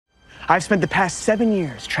I've spent the past 7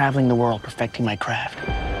 years traveling the world perfecting my craft.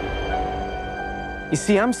 You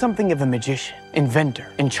see, I'm something of a magician,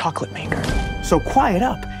 inventor, and chocolate maker. So quiet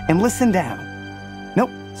up and listen down. Nope,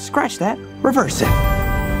 scratch that. Reverse it.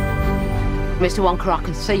 Mr. Wonka'ya, I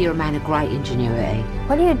can see you're a man of great ingenuity.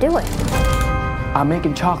 What are you doing? I'm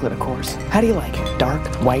making chocolate, of course. How do you like it? Dark,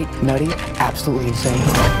 white, nutty, absolutely insane.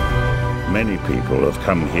 Many people have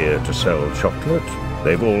come here to sell chocolate.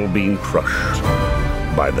 They've all been crushed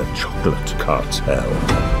by the chocolate cartel.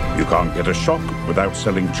 You can't get a shop without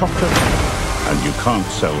selling chocolate, and you can't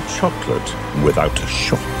sell chocolate without a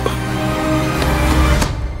shop.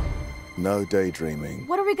 No daydreaming.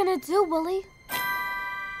 What are we gonna do, Willy?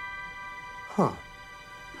 Huh?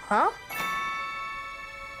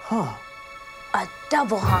 A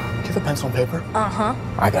double huh? Do you have a pencil and paper? Uh-huh.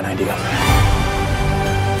 I got an idea.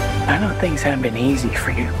 I know things haven't been easy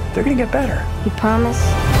for you. They're gonna get better. You promise?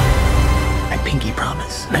 I pinky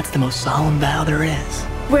promise. That's the most solemn vow there is.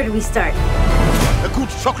 Where do we start? A good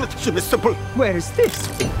chocolate chip is simple. Where's this?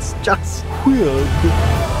 It's just weird.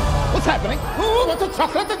 What's happening? Who wants a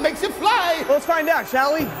chocolate that makes it fly? Let's find out,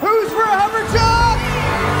 shall we? Who's for a hoverjock?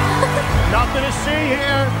 Nothing to see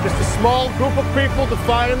here. Just a small group of people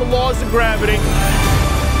defying the laws of gravity.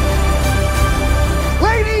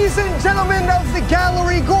 Ladies and gentlemen of the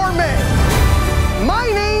Gallery Gourmet, my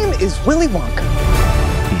name is Willy Wonka.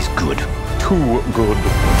 He's good. Too good.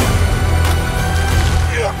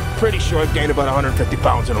 Pretty sure I've gained about 150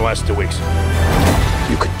 pounds in the last 2 weeks.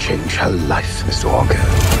 You could change her life, Mr. Wonka.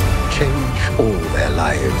 Change all their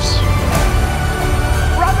lives.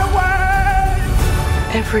 Run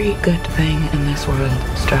away! Every good thing in this world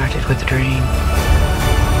started with a dream.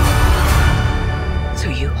 So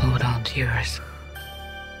you hold on to yours.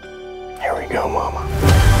 Here we go, Mama.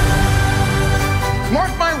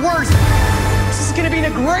 Mark my words, this is gonna be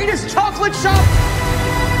the greatest chocolate shop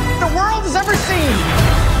the world has ever seen.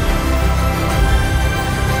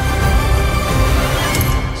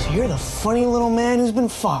 So you're the funny little man who's been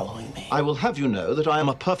following me. I will have you know that I am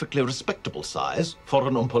a perfectly respectable size for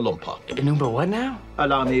an Oompa Loompa. An Oompa what now?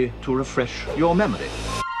 Allow me to refresh your memory.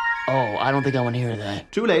 Oh, I don't think I want to hear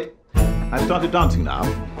that. Too late. I've started dancing now.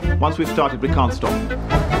 Once we've started, we can't stop.